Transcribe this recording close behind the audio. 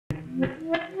What's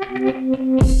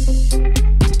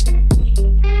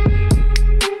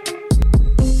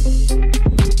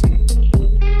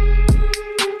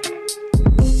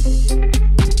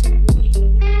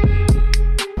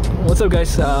up,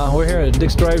 guys? We're here at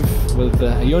Dick's Drive with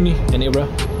Yoni and Ibra.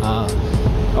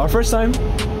 Our first time.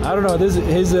 I don't know. This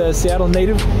is his Seattle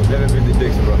native. Never been to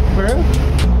Dick's, bro. For real?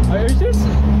 Are you serious?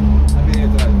 I've been here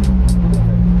twice.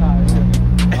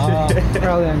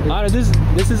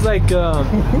 This is like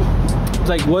it's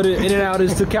like what In-N-Out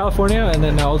is to California, and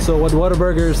then also what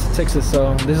Whataburger is to Texas.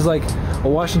 So this is like a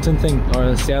Washington thing or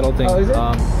a Seattle thing. Oh, is it?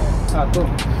 Cool.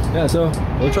 Yeah, so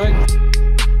we'll try it.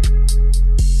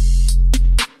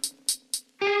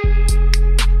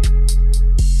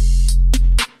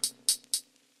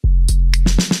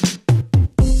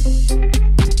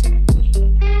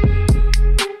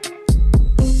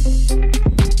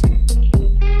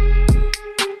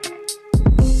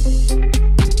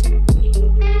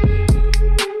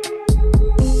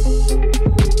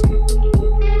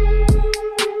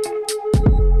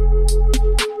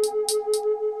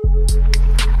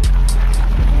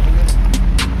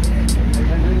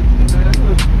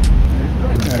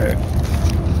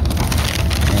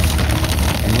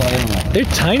 They're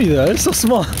tiny though, they're so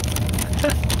small.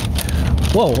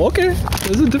 Whoa, okay.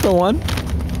 This is a different one.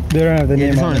 They don't have the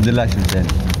name. This one is deluxe, man.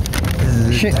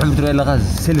 Shit.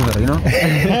 Silver, you know?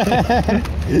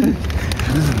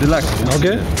 This is deluxe.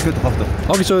 Okay.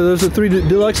 Okay, so there's the 3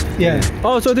 deluxe? Yeah.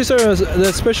 Oh, so these are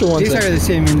the special ones. These are the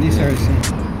same and these are the same.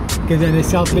 Because then they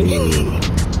sell it.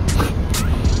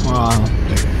 Wow.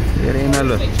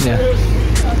 Yeah.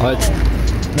 Alright.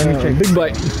 Let me check. Big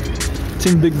bite.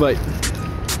 Team Big Bite.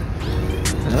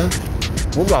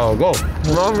 We'll go.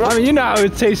 I mean, you know how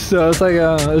it tastes, so it's like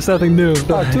it's nothing new.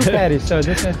 Oh, 2 patties, so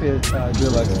this might be a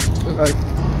deluxe.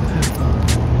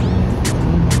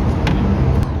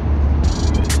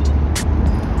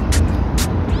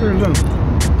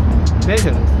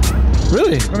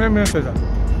 Really?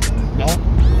 No.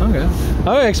 Okay. I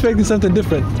was expecting something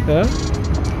different. Yeah?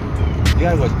 You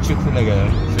gotta go Chick-fil-A.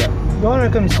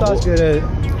 Don't come sauce good.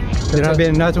 There have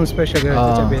been nothing special good.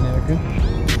 Okay.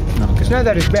 It's not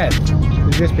that it's bad.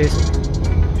 It's just basic.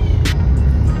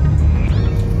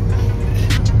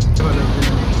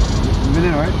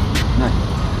 Million, right? Nice.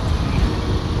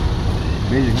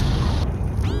 Basic.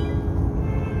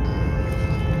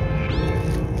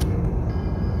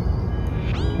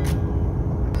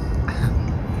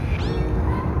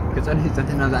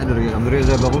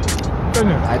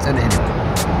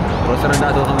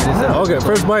 Okay,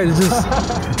 first bite is just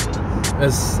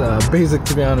it's basic,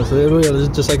 to be honest. It really is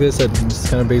just like they said, it's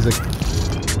kind of basic.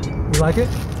 You like it?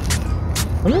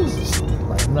 I mean, it's just,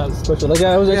 like, not special. Like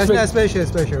I was expecting. It's not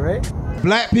special, right?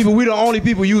 Black people, we the only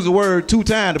people use the word 2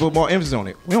 times to put more emphasis on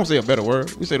it. We don't say a better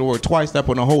word. We say the word twice, that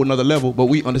put on a whole nother level, but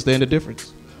we understand the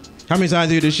difference. How many times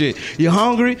you hear this shit? You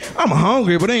hungry? I'm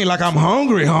hungry, but it ain't like I'm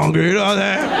hungry, you know what I'm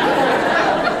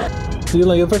saying? See,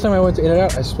 like the first time I went to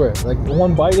In-N-Out, I swear, like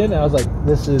one bite in, I was like,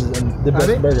 this is the best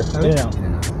burger. In-N-Out.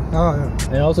 Oh,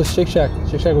 yeah. And also Shake Shack.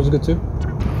 Shake Shack was good too.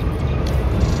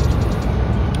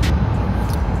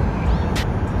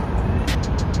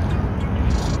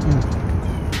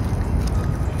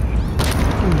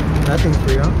 Nothing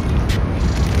for you, huh?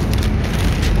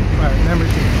 Alright, number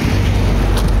 2.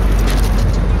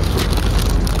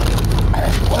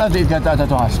 ولا دقيقة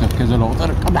تاتو هاشتك كذا لو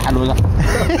طرق قبل حلوة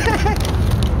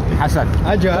حسن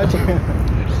أجا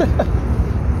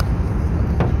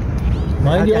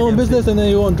Mind your own business and then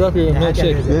you won't drop your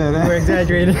milkshake. Yeah, we're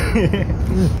exaggerating.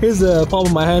 Here's the palm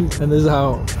of my hand and this is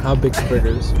how big the burger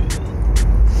is.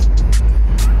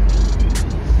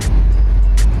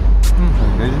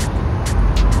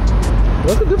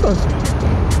 What's the difference?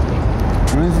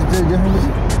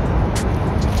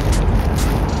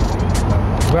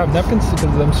 Grab napkins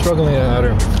because I'm struggling out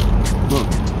here.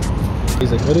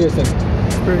 He's like, what do you think?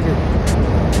 It's pretty good.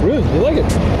 Really? You like it? I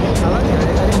like it.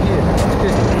 I didn't get it.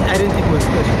 I didn't think it was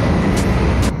special.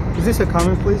 Is this a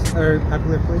common place or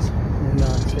popular place in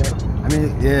Seattle? I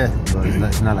mean, yeah, but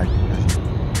it's not like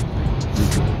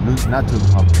not too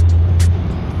popular.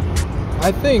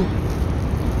 I think,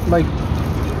 like,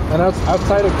 and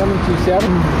outside of coming to Seattle,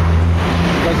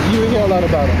 like you hear a lot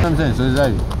about it. I'm saying, so it's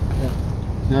like,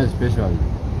 it's not special.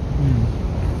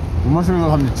 We must really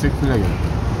come to Chick-fil-A again.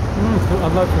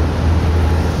 I'd love to.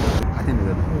 I think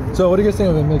they're good. So what do you guys think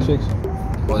of the milkshakes?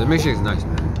 Well, the milkshake is nice,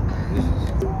 man.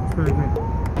 It's pretty good.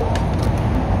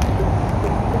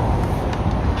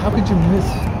 How could you miss?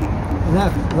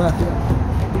 Left. Let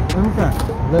me try.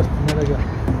 Left, never go.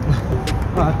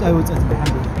 Oh, I was at the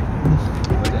hand.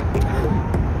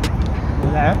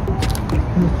 Left.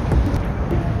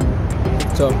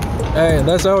 So, hey,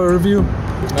 that's our review.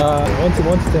 1 to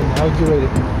 10, how would you rate it?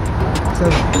 So,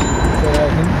 So,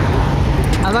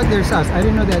 I like their sauce. I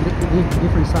didn't know they had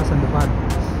different sauce on the bottom.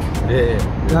 Yeah.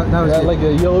 That was yeah, good. like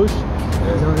a yellowish.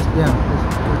 Yeah.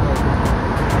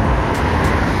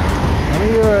 I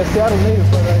mean, you're a Seattle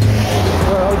native, but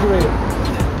how would you rate it?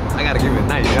 I gotta give it a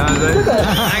 9, you know what I'm saying? I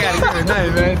gotta give it a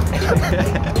 9, man.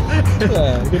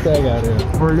 Yeah, get that out of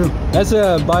here. For you. That's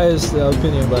a biased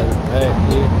opinion, but hey,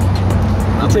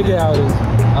 you take it how it is.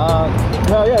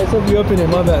 No, yeah, it's up to your opinion.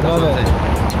 My bad.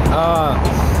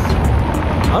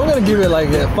 I'm gonna give it like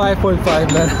a 5.5,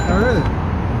 man. Oh, really?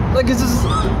 Like it's just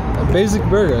a basic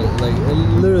burger. Like it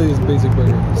literally is a basic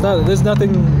burger. It's not. There's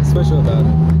nothing special about it. I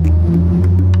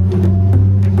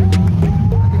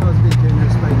think I was a bit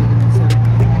generous by giving it 7.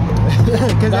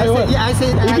 Because Now what? I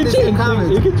said I You had can the same change.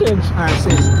 comment. You can change. Alright,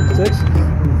 6. 6.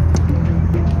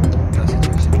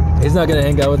 He's not gonna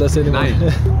hang out with us anymore. 9. You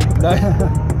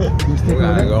stick We with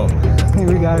gotta it? go.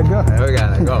 We gotta go. We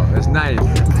gotta go. It's nice.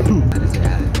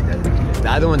 The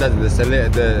other one doesn't.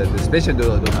 The special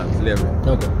don't have flavor.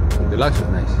 Okay. The deluxe is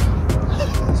nice.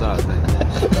 That's all I was saying.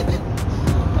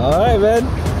 All right, man.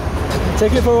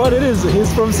 Take it for what it is.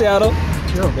 He's from Seattle.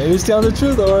 Yo. Maybe he's telling the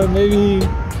truth, or maybe he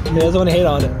doesn't want to hate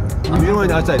on it. If you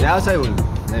went outside, the outside was could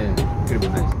have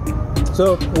been nice.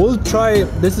 So we'll try.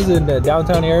 This is in the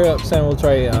downtown area of San. We'll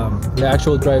try the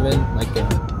actual drive-in, like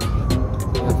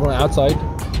from outside.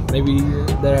 Maybe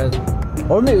there,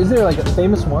 or maybe is there like a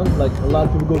famous one, like a lot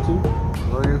of people go to?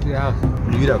 Go to your house.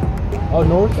 You up. Oh,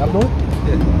 north, up north.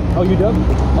 Yeah. Oh, UW?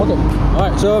 Okay. All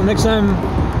right. So next time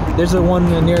there's the one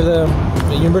near the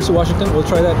University of Washington. We'll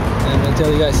try that and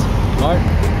tell you guys. All right.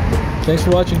 Thanks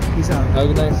for watching. Peace out. Have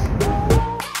a good night.